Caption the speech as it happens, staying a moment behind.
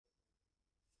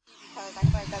because I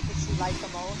feel like that's what she likes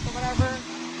the most or whatever.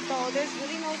 So there's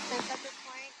really no sense at this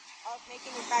point of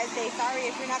making this guy say sorry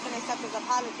if you're not going to accept his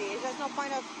apology. There's no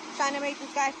point of trying to make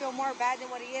this guy feel more bad than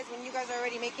what he is when you guys are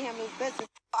already making him lose business.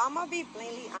 So I'm going to be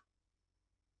plainly honest.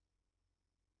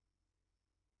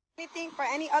 Anything for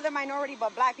any other minority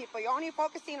but black people. You're only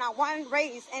focusing on one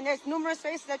race, and there's numerous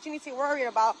races that you need to be worried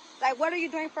about. Like, what are you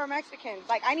doing for Mexicans?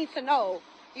 Like, I need to know.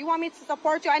 You want me to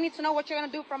support you? I need to know what you're going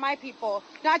to do for my people,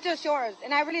 not just yours.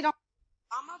 And I really don't.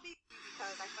 I'm going to be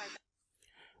because I feel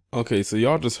like. Okay, so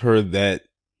y'all just heard that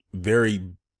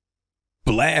very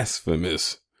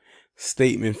blasphemous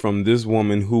statement from this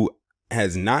woman who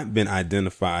has not been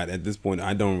identified at this point.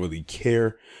 I don't really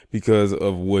care because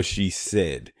of what she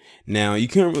said. Now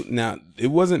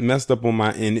it wasn't messed up on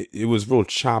my end. It was real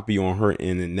choppy on her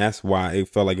end, and that's why it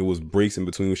felt like it was breaks in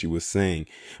between what she was saying.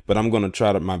 But I'm going to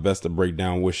try my best to break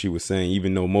down what she was saying,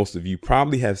 even though most of you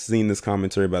probably have seen this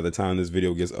commentary by the time this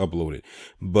video gets uploaded.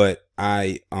 But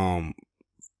I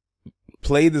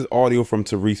played this audio from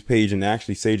Tariq's page, and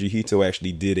actually Seiji Hito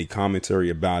actually did a commentary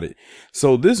about it.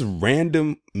 So this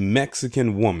random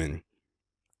Mexican woman,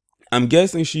 I'm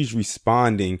guessing she's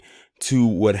responding to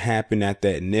what happened at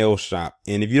that nail shop.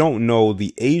 And if you don't know,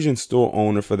 the Asian store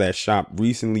owner for that shop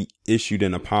recently issued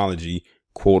an apology,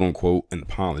 quote unquote, an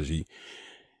apology.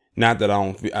 Not that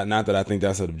I think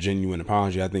that's a genuine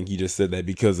apology. I think he just said that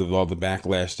because of all the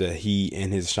backlash that he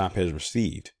and his shop has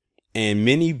received. And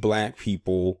many black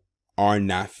people are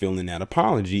not feeling that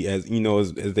apology as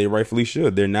they rightfully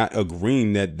should. They're not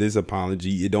agreeing that this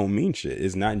apology, it don't mean shit.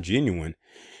 It's not genuine.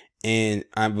 And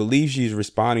I believe she's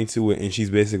responding to it, and she's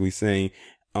basically saying,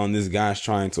 this guy's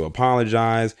trying to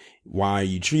apologize. Why are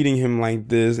you treating him like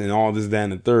this? And all this, that,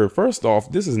 and the third. First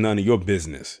off, this is none of your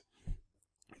business.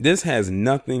 This has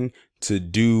nothing to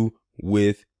do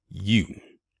with you.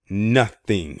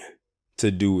 Nothing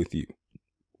to do with you.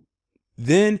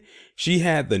 Then she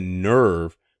had the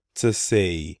nerve to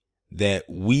say that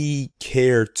we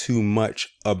care too much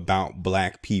about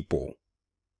black people.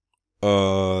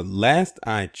 Last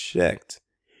I checked,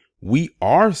 we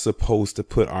are supposed to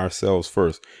put ourselves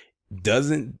first.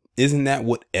 Isn't that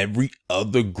what every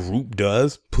other group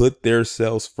does? Put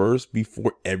themselves first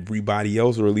before everybody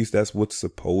else, or at least that's what's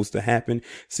supposed to happen.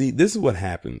 See, this is what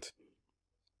happens.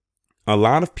 A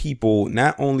lot of people,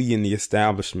 not only in the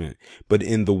establishment, but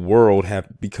in the world,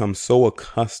 have become so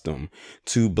accustomed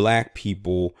to black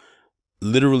people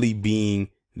literally being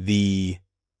the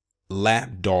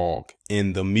lapdog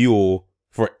and the mule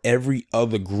for every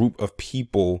other group of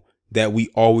people that we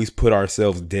always put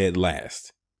ourselves dead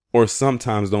last, or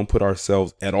sometimes don't put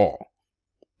ourselves at all.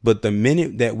 But the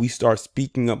minute that we start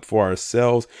speaking up for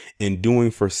ourselves and doing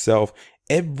for self,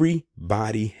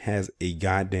 everybody has a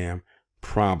goddamn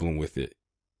problem with it.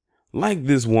 Like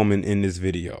this woman in this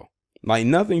video. Like,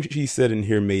 nothing she said in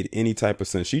here made any type of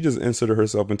sense. She just inserted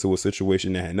herself into a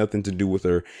situation that had nothing to do with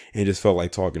her and just felt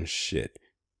like talking shit.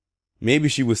 Maybe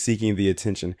she was seeking the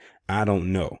attention. I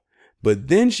don't know. But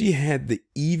then she had the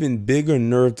even bigger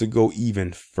nerve to go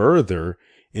even further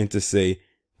and to say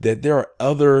that there are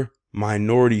other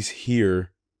minorities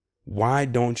here. Why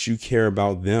don't you care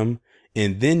about them?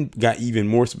 And then got even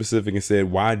more specific and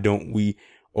said, why don't we,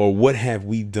 or what have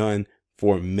we done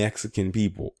for Mexican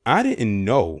people? I didn't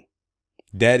know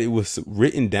that it was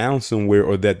written down somewhere,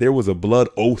 or that there was a blood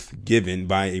oath given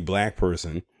by a black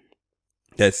person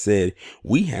that said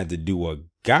we had to do a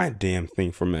goddamn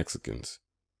thing for Mexicans.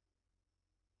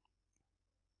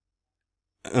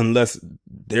 Unless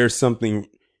there's something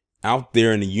out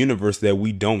there in the universe that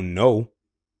we don't know,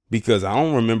 because I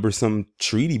don't remember some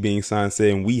treaty being signed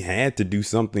saying we had to do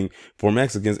something for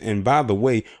Mexicans. And by the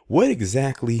way, what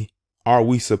exactly are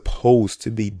we supposed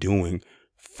to be doing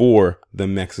for the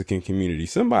Mexican community?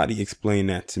 Somebody explain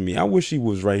that to me. I wish he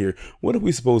was right here. What are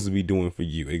we supposed to be doing for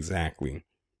you exactly?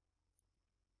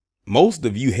 Most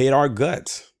of you hate our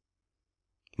guts.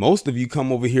 Most of you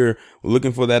come over here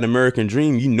looking for that American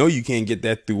dream. You know you can't get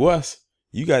that through us.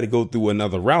 You got to go through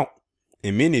another route.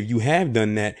 And many of you have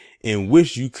done that and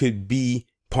wish you could be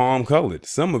palm colored.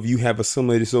 Some of you have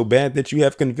assimilated so bad that you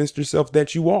have convinced yourself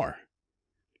that you are.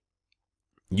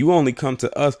 You only come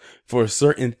to us for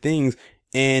certain things,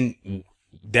 and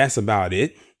that's about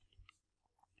it.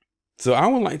 So I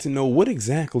would like to know, what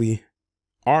exactly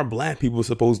are black people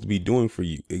supposed to be doing for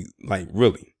you? Like,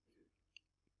 really?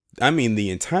 I mean,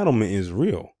 the entitlement is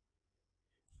real.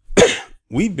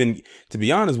 To be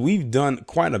honest, we've done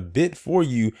quite a bit for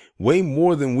you, way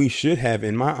more than we should have,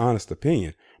 in my honest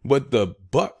opinion. But the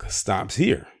buck stops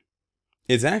here.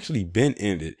 It's actually been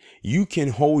ended. You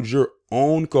can hold your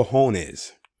own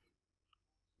cojones,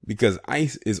 because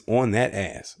ICE is on that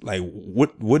ass. Like,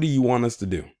 what do you want us to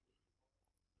do?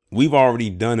 We've already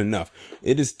done enough.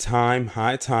 It is time,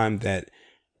 high time that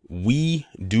we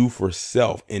do for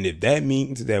self. And if that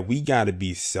means that we got to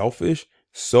be selfish,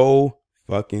 so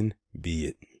fucking be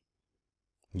it.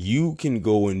 You can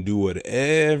go and do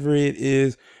whatever it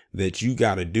is that you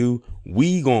got to do.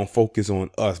 We gonna focus on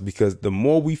us, because the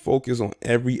more we focus on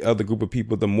every other group of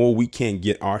people, the more we can't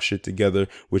get our shit together,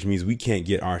 which means we can't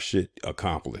get our shit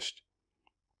accomplished.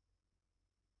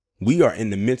 We are in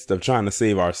the midst of trying to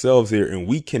save ourselves here, and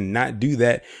we cannot do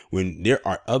that when there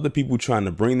are other people trying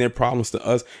to bring their problems to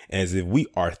us as if we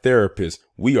are therapists.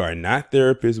 We are not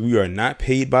therapists. We are not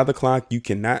paid by the clock. You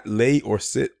cannot lay or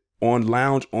sit on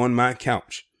lounge on my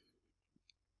couch.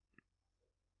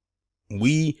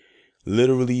 We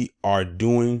literally are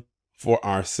doing for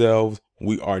ourselves.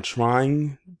 We are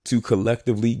trying to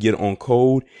collectively get on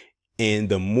code. And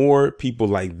the more people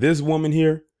like this woman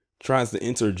here tries to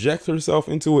interject herself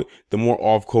into it, the more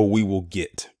off code we will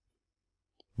get.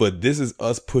 But this is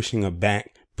us pushing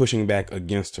back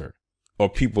against her, or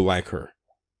people like her.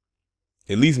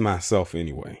 At least myself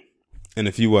anyway, and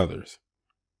a few others.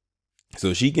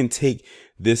 So she can take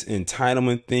this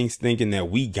entitlement things, thinking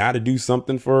that we got to do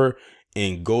something for her,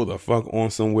 and go the fuck on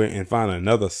somewhere and find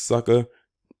another sucker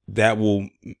that will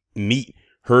meet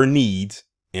her needs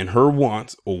and her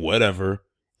wants or whatever,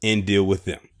 and deal with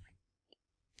them.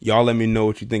 Y'all let me know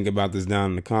what you think about this down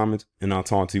in the comments, and I'll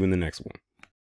talk to you in the next one.